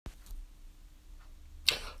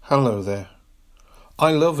Hello there.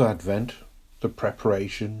 I love Advent, the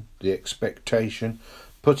preparation, the expectation,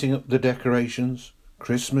 putting up the decorations,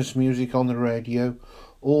 Christmas music on the radio,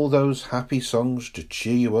 all those happy songs to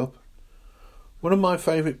cheer you up. One of my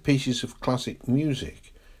favourite pieces of classic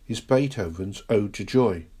music is Beethoven's Ode to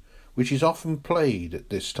Joy, which is often played at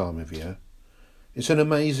this time of year. It's an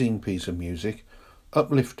amazing piece of music,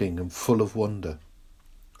 uplifting and full of wonder,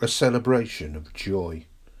 a celebration of joy.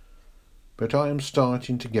 But I am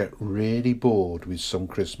starting to get really bored with some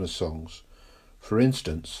Christmas songs. For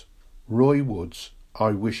instance, Roy Wood's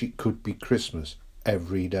I Wish It Could Be Christmas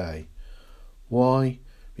every day. Why?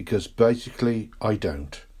 Because basically I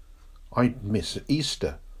don't. I miss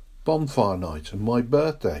Easter, bonfire night and my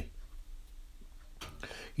birthday.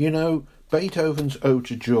 You know, Beethoven's Ode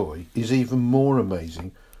to Joy is even more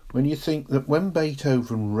amazing when you think that when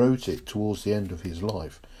Beethoven wrote it towards the end of his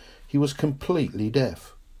life, he was completely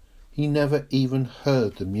deaf. He never even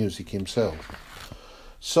heard the music himself.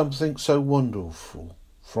 Something so wonderful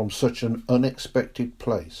from such an unexpected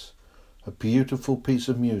place, a beautiful piece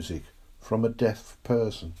of music from a deaf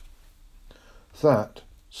person. That,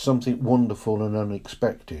 something wonderful and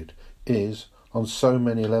unexpected, is, on so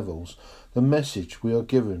many levels, the message we are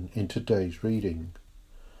given in today's reading.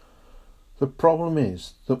 The problem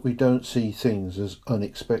is that we don't see things as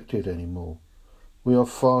unexpected anymore. We are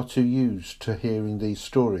far too used to hearing these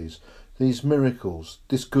stories, these miracles,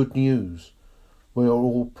 this good news. We are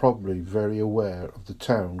all probably very aware of the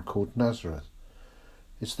town called Nazareth.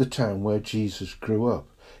 It's the town where Jesus grew up.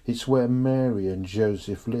 It's where Mary and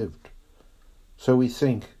Joseph lived. So we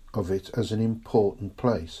think of it as an important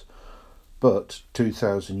place. But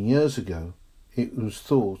 2,000 years ago, it was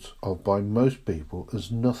thought of by most people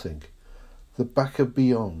as nothing. The back of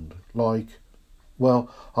beyond, like,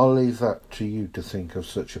 well, I'll leave that to you to think of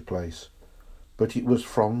such a place. But it was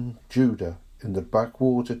from Judah, in the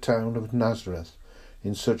backwater town of Nazareth,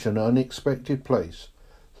 in such an unexpected place,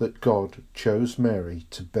 that God chose Mary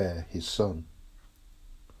to bear his son.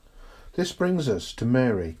 This brings us to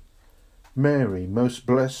Mary. Mary, most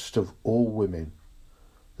blessed of all women.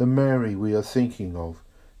 The Mary we are thinking of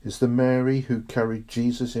is the Mary who carried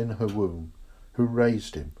Jesus in her womb, who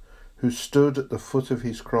raised him, who stood at the foot of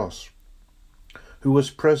his cross, who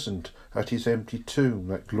was present at his empty tomb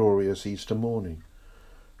that glorious Easter morning,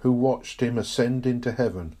 who watched him ascend into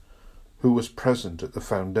heaven, who was present at the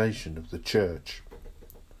foundation of the church.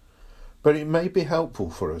 But it may be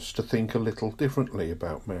helpful for us to think a little differently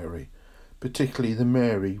about Mary, particularly the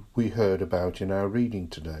Mary we heard about in our reading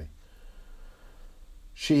today.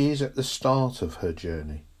 She is at the start of her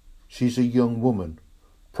journey. She's a young woman,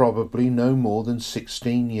 probably no more than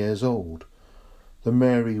 16 years old. The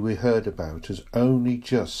Mary we heard about has only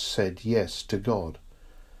just said yes to God.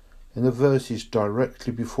 In the verses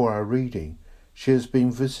directly before our reading, she has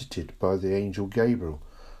been visited by the angel Gabriel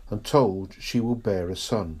and told she will bear a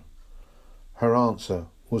son. Her answer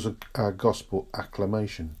was our gospel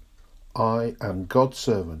acclamation. I am God's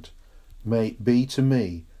servant. May it be to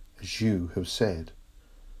me as you have said.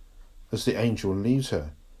 As the angel leaves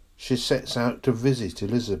her, she sets out to visit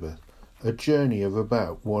Elizabeth, a journey of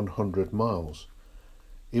about 100 miles.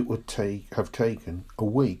 It would have taken a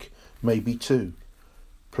week, maybe 2.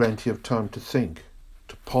 Plenty of time to think,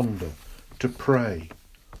 to ponder, to pray.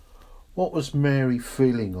 What was Mary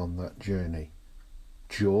feeling on that journey?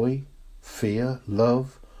 Joy, fear,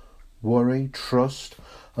 love, worry, trust,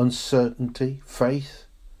 uncertainty, faith,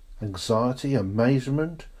 anxiety,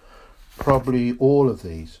 amazement? Probably all of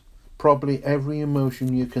these. Probably every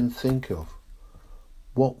emotion you can think of.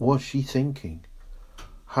 What was she thinking?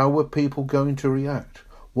 How were people going to react?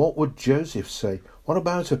 What would Joseph say? What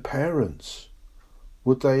about her parents?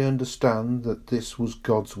 Would they understand that this was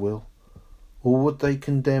God's will? Or would they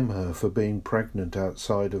condemn her for being pregnant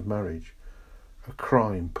outside of marriage, a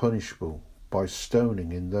crime punishable by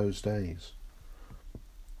stoning in those days?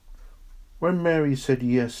 When Mary said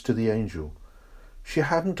yes to the angel, she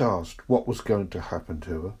hadn't asked what was going to happen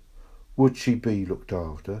to her. Would she be looked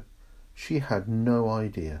after? She had no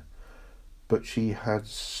idea, but she had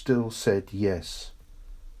still said yes.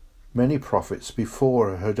 Many prophets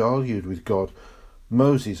before her had argued with God.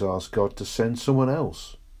 Moses asked God to send someone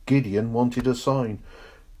else. Gideon wanted a sign.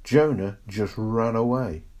 Jonah just ran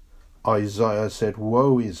away. Isaiah said,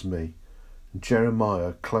 "Woe is me."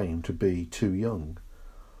 Jeremiah claimed to be too young.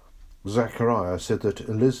 Zechariah said that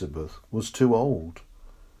Elizabeth was too old.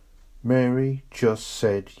 Mary just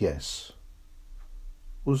said yes.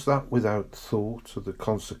 Was that without thought of the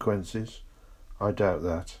consequences? I doubt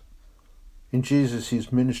that. In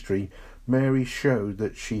Jesus' ministry, Mary showed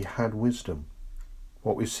that she had wisdom.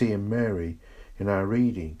 What we see in Mary in our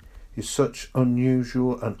reading is such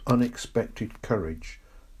unusual and unexpected courage,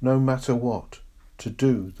 no matter what, to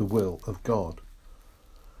do the will of God.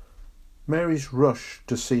 Mary's rush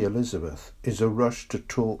to see Elizabeth is a rush to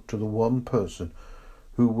talk to the one person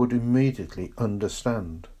who would immediately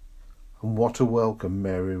understand, and what a welcome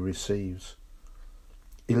Mary receives.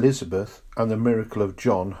 Elizabeth and the miracle of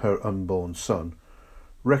John, her unborn son,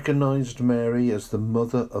 recognised Mary as the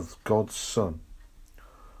mother of God's Son.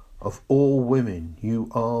 Of all women you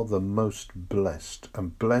are the most blessed,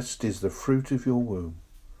 and blessed is the fruit of your womb.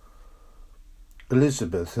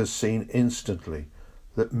 Elizabeth has seen instantly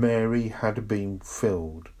that Mary had been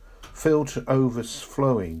filled to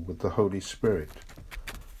overflowing with the Holy Spirit.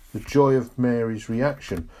 The joy of Mary's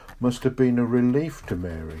reaction must have been a relief to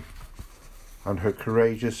Mary, and her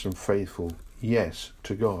courageous and faithful yes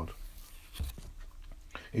to God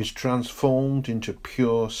is transformed into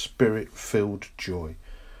pure Spirit-filled joy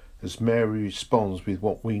as Mary responds with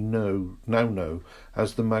what we now know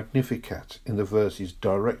as the Magnificat in the verses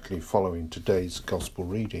directly following today's Gospel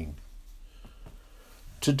reading.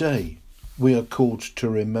 Today we are called to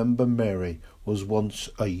remember Mary was once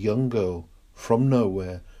a young girl from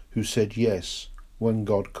nowhere who said yes when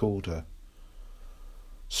God called her.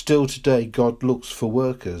 Still today God looks for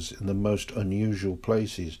workers in the most unusual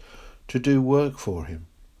places to do work for him,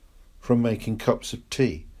 from making cups of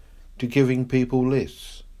tea to giving people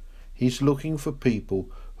lists. He's looking for people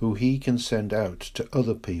who he can send out to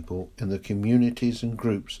other people in the communities and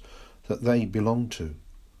groups that they belong to,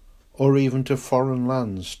 or even to foreign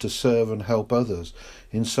lands to serve and help others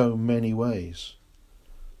in so many ways.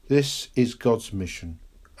 This is God's mission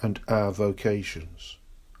and our vocations.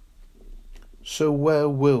 So where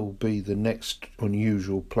will be the next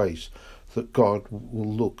unusual place that God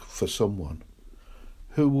will look for someone?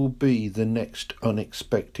 Who will be the next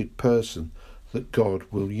unexpected person that God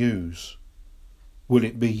will use? Will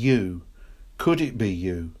it be you? Could it be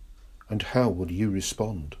you? And how will you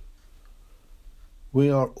respond? We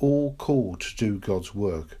are all called to do God's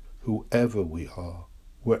work, whoever we are,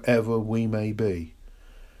 wherever we may be.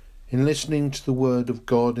 In listening to the word of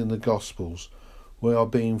God in the Gospels, we are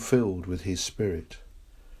being filled with his Spirit.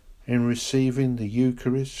 In receiving the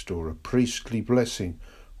Eucharist or a priestly blessing,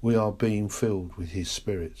 we are being filled with his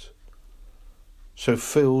Spirit. So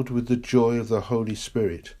filled with the joy of the Holy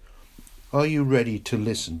Spirit, are you ready to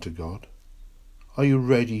listen to God? Are you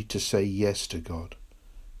ready to say yes to God,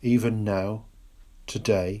 even now,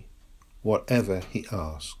 today, whatever he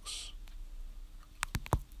asks?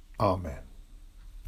 Amen.